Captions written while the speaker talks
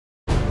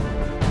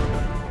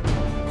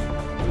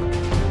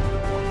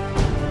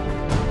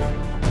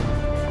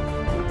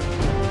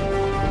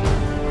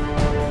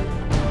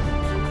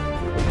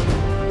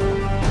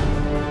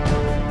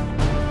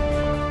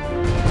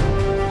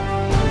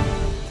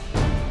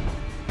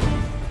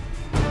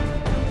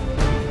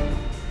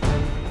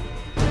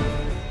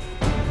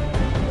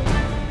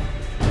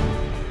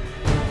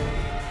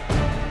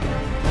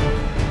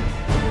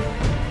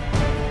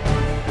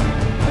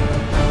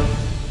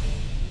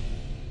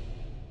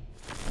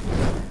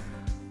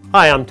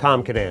Hi, I'm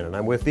Tom Cadan and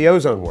I'm with the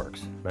Ozone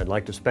Works. And I'd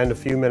like to spend a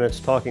few minutes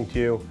talking to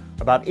you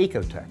about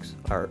Ecotex,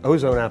 our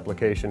ozone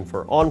application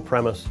for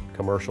on-premise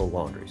commercial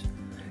laundries.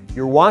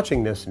 You're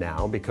watching this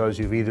now because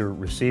you've either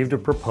received a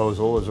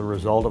proposal as a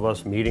result of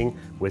us meeting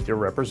with your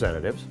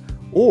representatives,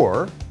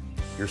 or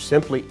you're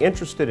simply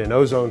interested in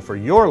ozone for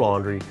your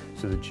laundry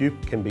so that you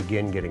can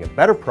begin getting a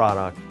better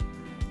product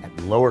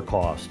at lower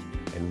cost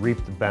and reap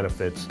the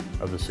benefits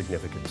of the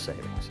significant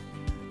savings.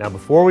 Now,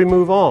 before we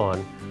move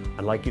on,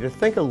 I'd like you to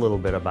think a little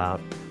bit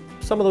about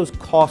some of those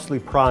costly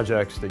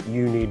projects that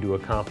you need to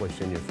accomplish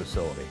in your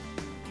facility.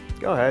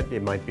 Go ahead,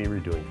 it might be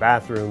redoing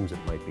bathrooms, it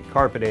might be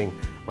carpeting,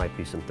 it might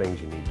be some things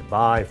you need to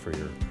buy for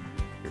your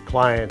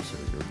clients or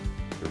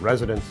your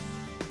residents.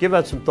 Give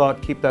that some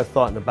thought, keep that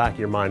thought in the back of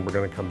your mind. We're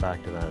going to come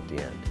back to that at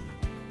the end.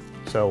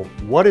 So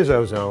what is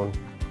ozone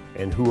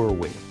and who are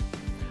we?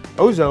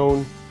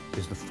 Ozone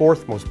is the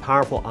fourth most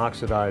powerful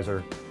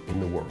oxidizer in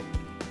the world.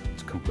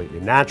 It's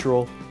completely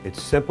natural.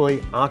 It's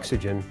simply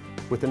oxygen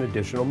with an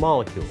additional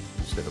molecule.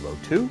 Instead of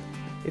O2,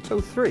 it's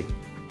O3.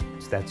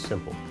 It's that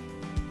simple.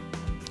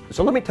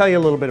 So let me tell you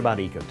a little bit about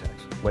Ecotex.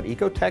 What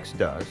Ecotex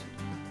does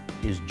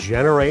is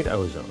generate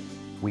ozone.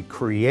 We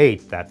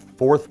create that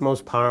fourth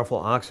most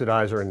powerful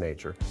oxidizer in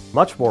nature,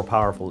 much more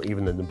powerful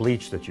even than the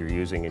bleach that you're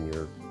using in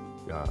your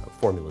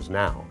formulas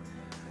now.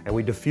 And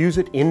we diffuse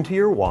it into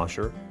your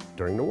washer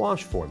during the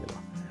wash formula.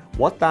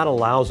 What that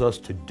allows us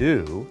to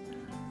do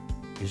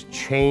is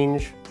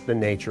change the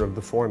nature of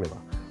the formula.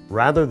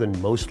 Rather than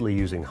mostly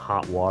using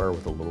hot water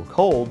with a little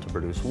cold to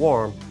produce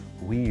warm,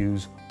 we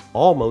use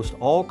almost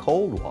all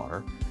cold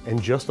water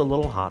and just a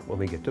little hot when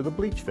we get to the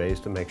bleach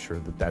phase to make sure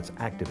that that's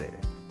activated.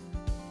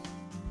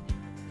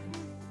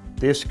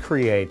 This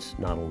creates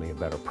not only a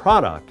better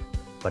product,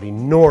 but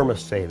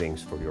enormous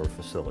savings for your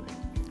facility.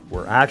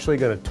 We're actually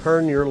going to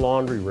turn your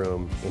laundry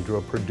room into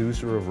a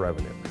producer of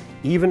revenue.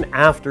 Even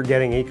after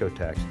getting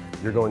Ecotex,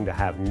 you're going to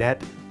have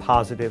net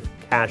positive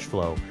cash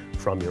flow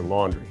from your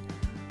laundry.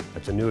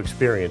 That's a new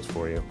experience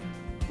for you.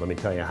 Let me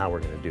tell you how we're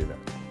going to do that.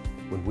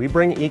 When we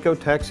bring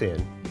Ecotex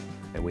in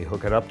and we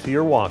hook it up to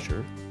your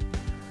washer,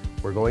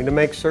 we're going to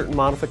make certain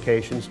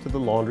modifications to the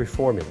laundry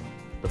formula.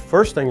 The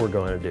first thing we're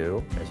going to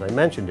do, as I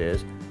mentioned,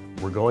 is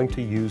we're going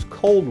to use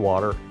cold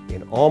water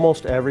in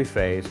almost every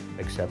phase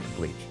except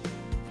bleach.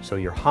 So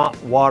your hot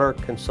water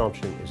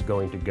consumption is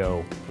going to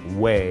go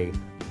way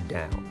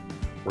down.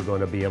 We're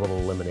going to be able to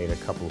eliminate a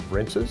couple of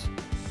rinses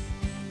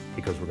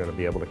because we're going to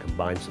be able to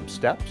combine some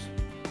steps,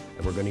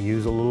 and we're going to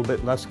use a little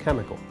bit less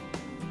chemical.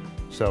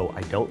 So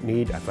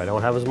if I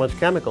don't have as much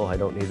chemical, I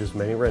don't need as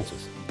many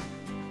rinses.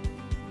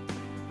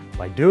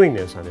 By doing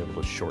this, I'm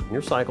able to shorten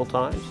your cycle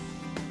times.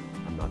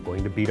 I'm not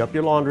going to beat up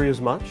your laundry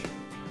as much.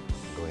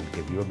 I'm going to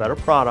give you a better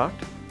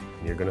product,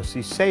 and you're going to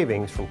see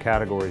savings from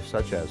categories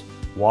such as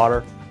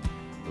water,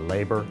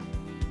 labor,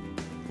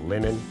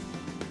 linen,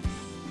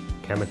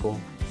 chemical,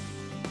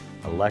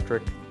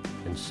 electric,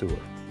 and sewer.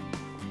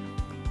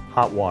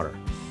 Hot water.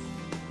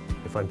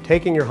 If I'm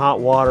taking your hot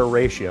water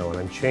ratio and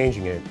I'm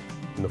changing it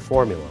in the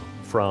formula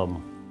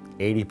from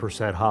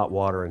 80% hot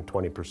water and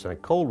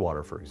 20% cold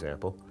water, for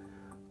example,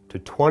 to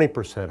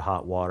 20%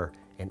 hot water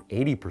and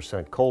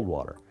 80% cold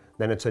water,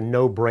 then it's a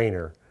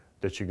no-brainer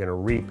that you're going to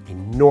reap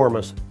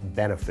enormous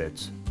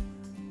benefits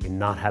in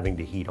not having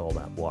to heat all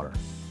that water.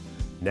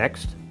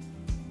 Next,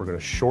 we're going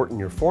to shorten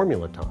your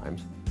formula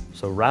times.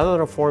 So rather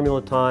than a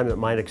formula time that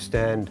might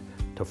extend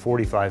to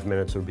 45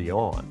 minutes or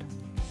beyond,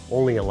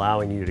 only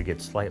allowing you to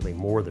get slightly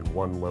more than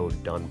one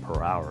load done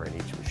per hour in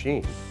each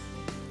machine,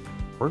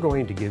 we're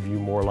going to give you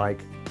more like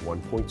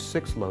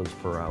 1.6 loads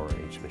per hour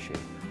in each machine,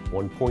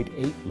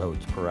 1.8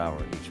 loads per hour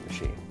in each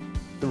machine.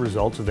 The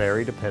results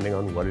vary depending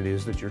on what it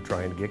is that you're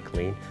trying to get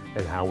clean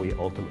and how we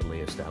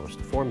ultimately establish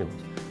the formulas.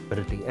 But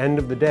at the end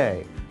of the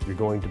day, you're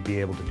going to be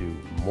able to do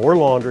more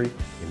laundry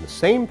in the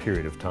same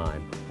period of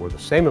time or the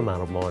same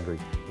amount of laundry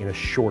in a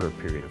shorter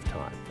period of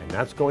time. And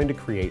that's going to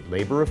create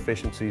labor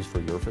efficiencies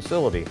for your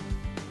facility,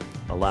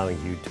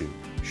 allowing you to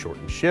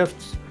shorten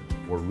shifts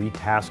or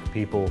retask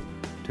people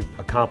to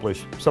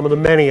accomplish some of the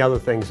many other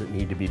things that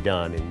need to be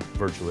done in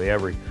virtually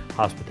every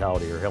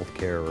hospitality or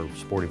healthcare or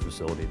sporting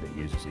facility that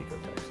uses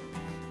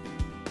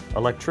Ecotex.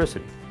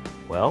 Electricity.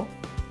 Well,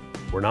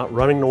 we're not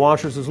running the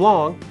washers as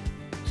long,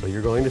 so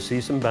you're going to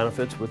see some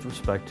benefits with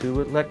respect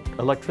to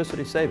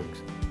electricity savings.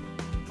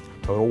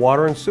 Total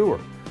water and sewer.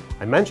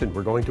 I mentioned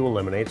we're going to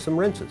eliminate some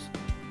rinses.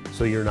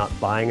 So you're not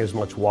buying as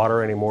much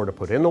water anymore to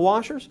put in the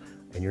washers,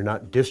 and you're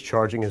not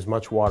discharging as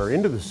much water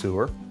into the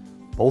sewer,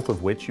 both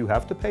of which you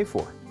have to pay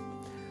for.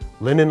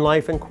 Linen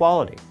life and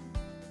quality.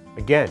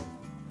 Again,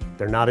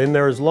 they're not in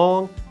there as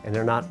long, and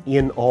they're not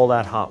in all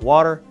that hot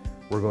water.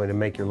 We're going to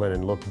make your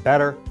linen look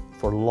better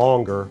for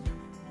longer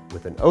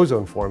with an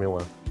ozone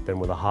formula than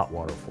with a hot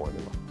water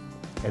formula.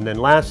 And then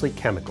lastly,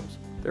 chemicals.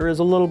 There is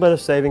a little bit of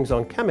savings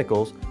on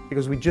chemicals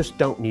because we just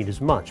don't need as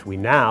much. We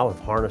now have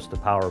harnessed the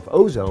power of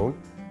ozone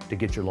to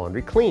get your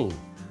laundry clean.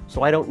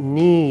 So I don't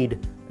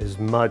need as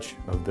much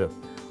of the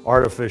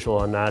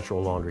artificial,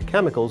 unnatural laundry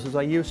chemicals as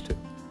I used to.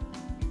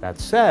 That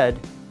said,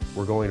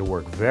 we're going to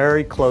work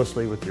very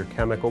closely with your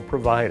chemical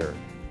provider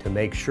to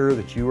make sure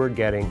that you are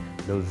getting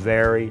the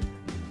very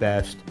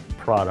best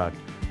product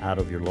out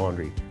of your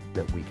laundry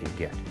that we can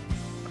get.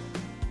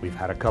 We've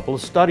had a couple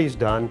of studies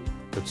done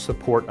that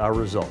support our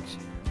results.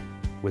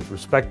 With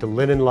respect to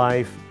linen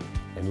life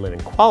and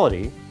linen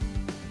quality,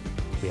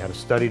 we had a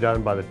study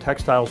done by the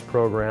textiles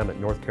program at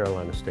North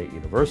Carolina State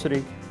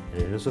University,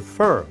 and it is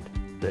affirmed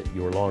that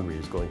your laundry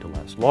is going to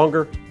last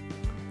longer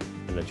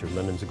and that your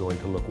linens are going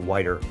to look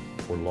whiter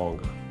for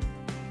longer.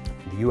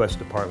 The U.S.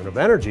 Department of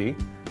Energy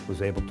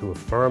was able to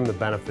affirm the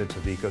benefits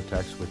of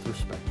Ecotex with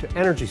respect to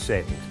energy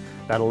savings,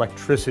 that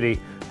electricity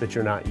that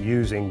you're not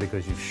using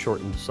because you've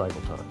shortened the cycle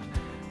times,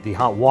 the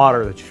hot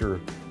water that you're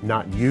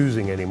not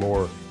using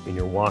anymore in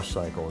your wash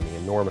cycle, and the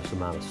enormous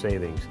amount of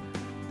savings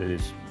that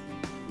is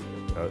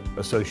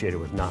associated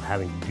with not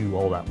having to do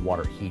all that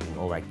water heating,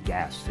 all that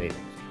gas savings.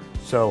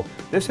 So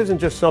this isn't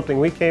just something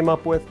we came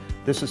up with,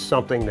 this is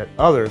something that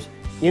others,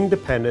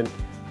 independent,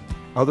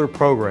 other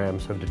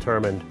programs have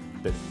determined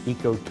that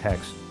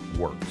Ecotex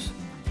works.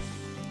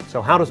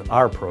 So how does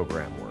our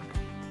program work?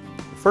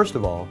 First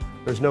of all,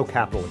 there's no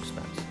capital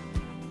expense.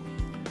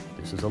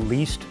 This is a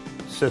leased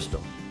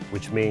system,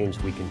 which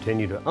means we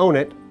continue to own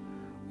it,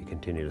 we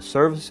continue to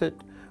service it,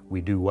 we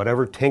do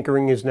whatever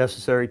tinkering is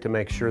necessary to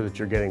make sure that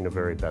you're getting the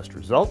very best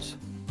results,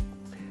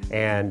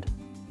 and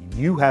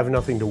you have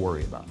nothing to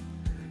worry about.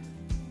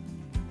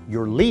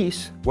 Your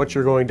lease, what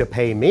you're going to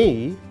pay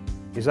me,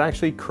 is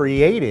actually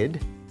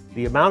created,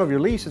 the amount of your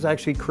lease is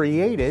actually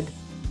created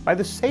by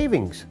the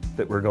savings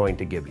that we're going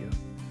to give you.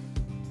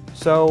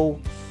 So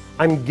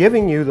I'm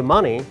giving you the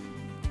money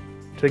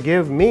to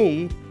give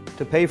me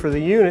to pay for the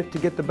unit to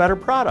get the better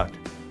product.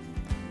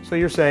 So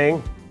you're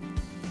saying,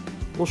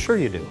 well, sure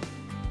you do.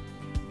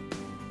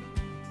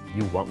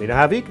 You want me to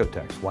have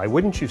Ecotex. Why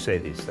wouldn't you say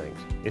these things?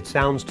 It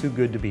sounds too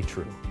good to be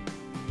true,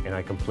 and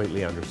I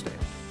completely understand.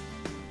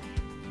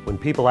 When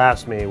people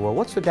ask me, well,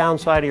 what's the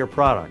downside of your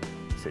product?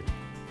 I say,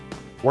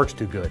 works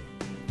too good.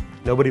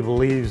 Nobody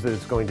believes that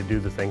it's going to do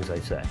the things I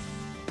say.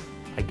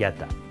 I get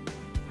that.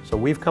 So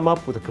we've come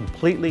up with a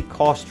completely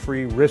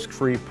cost-free,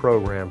 risk-free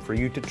program for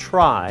you to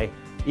try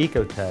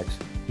Ecotex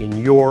in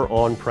your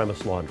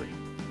on-premise laundry.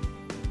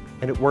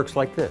 And it works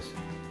like this.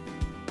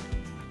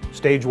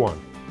 Stage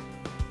one,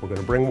 we're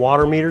going to bring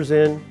water meters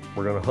in,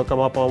 we're going to hook them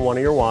up on one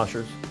of your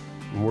washers,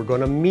 and we're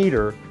going to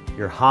meter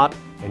your hot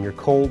and your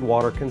cold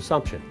water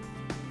consumption.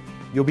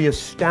 You'll be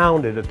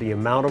astounded at the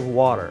amount of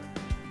water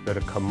that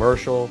a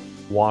commercial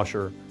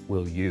washer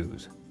will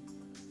use.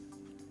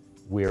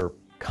 We're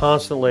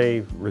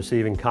constantly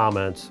receiving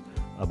comments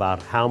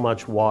about how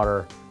much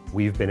water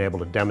we've been able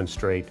to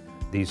demonstrate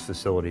these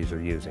facilities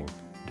are using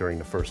during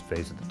the first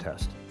phase of the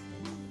test.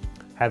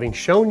 Having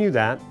shown you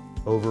that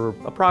over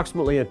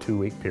approximately a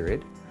 2-week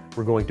period,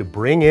 we're going to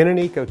bring in an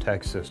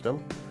Ecotex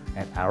system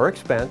at our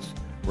expense.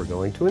 We're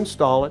going to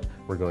install it,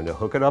 we're going to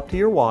hook it up to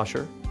your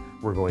washer,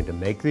 we're going to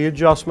make the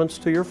adjustments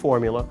to your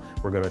formula,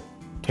 we're going to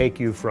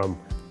take you from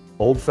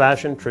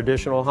old-fashioned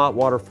traditional hot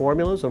water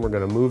formulas and we're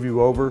going to move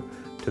you over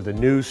to the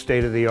new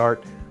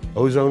state-of-the-art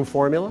Ozone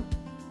formula,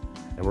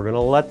 and we're going to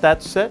let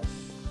that sit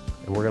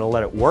and we're going to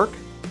let it work.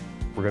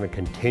 We're going to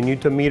continue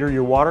to meter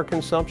your water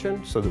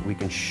consumption so that we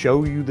can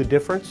show you the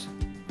difference.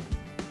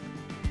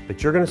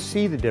 But you're going to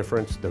see the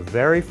difference the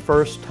very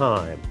first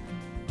time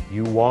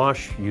you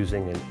wash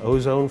using an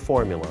Ozone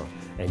formula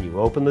and you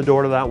open the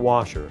door to that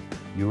washer,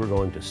 you are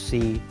going to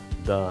see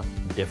the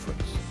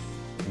difference,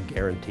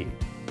 guaranteed.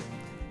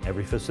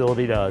 Every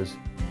facility does.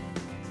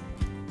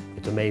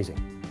 It's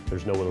amazing.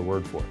 There's no other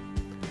word for it.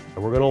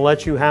 And we're going to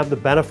let you have the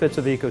benefits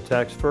of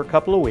Ecotex for a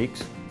couple of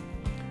weeks,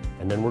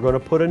 and then we're going to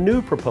put a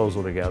new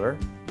proposal together,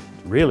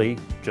 really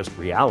just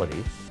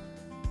reality.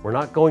 We're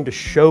not going to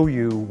show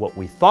you what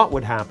we thought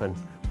would happen,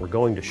 we're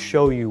going to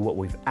show you what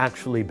we've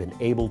actually been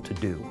able to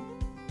do.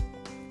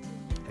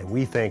 And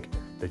we think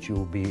that you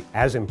will be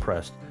as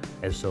impressed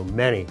as so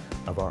many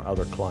of our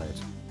other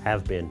clients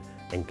have been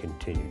and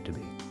continue to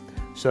be.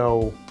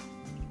 So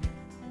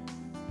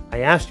I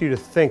asked you to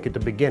think at the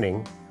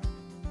beginning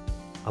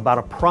about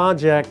a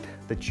project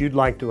that you'd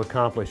like to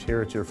accomplish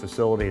here at your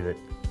facility that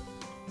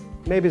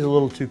maybe is a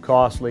little too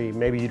costly,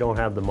 maybe you don't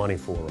have the money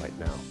for right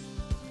now.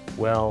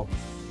 Well,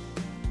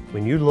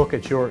 when you look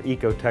at your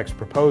Ecotex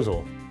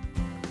proposal,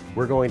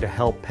 we're going to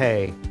help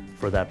pay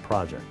for that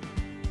project.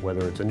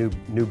 Whether it's a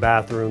new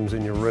bathrooms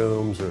in your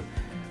rooms, or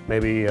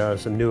maybe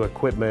some new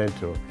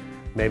equipment, or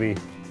maybe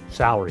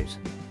salaries.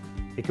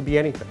 It could be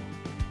anything.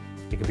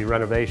 It could be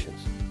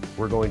renovations.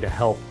 We're going to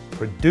help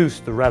produce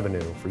the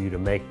revenue for you to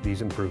make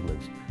these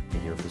improvements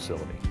in your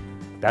facility.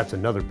 That's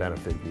another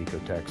benefit of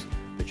Ecotex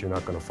that you're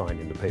not going to find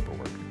in the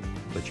paperwork,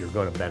 but you're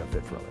going to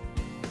benefit from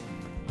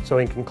it. So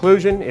in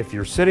conclusion, if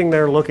you're sitting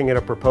there looking at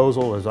a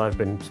proposal as I've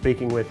been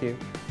speaking with you,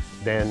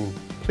 then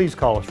please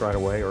call us right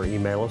away or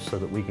email us so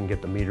that we can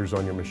get the meters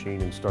on your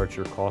machine and start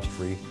your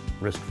cost-free,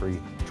 risk-free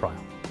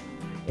trial.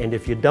 And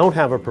if you don't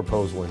have a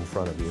proposal in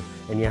front of you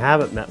and you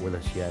haven't met with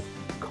us yet,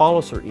 call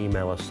us or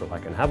email us so I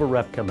can have a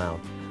rep come out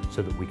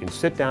so that we can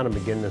sit down and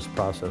begin this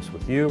process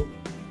with you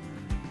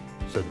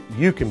so that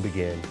you can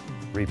begin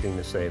reaping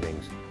the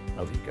savings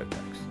of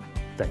Ecotex.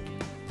 Thank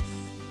you.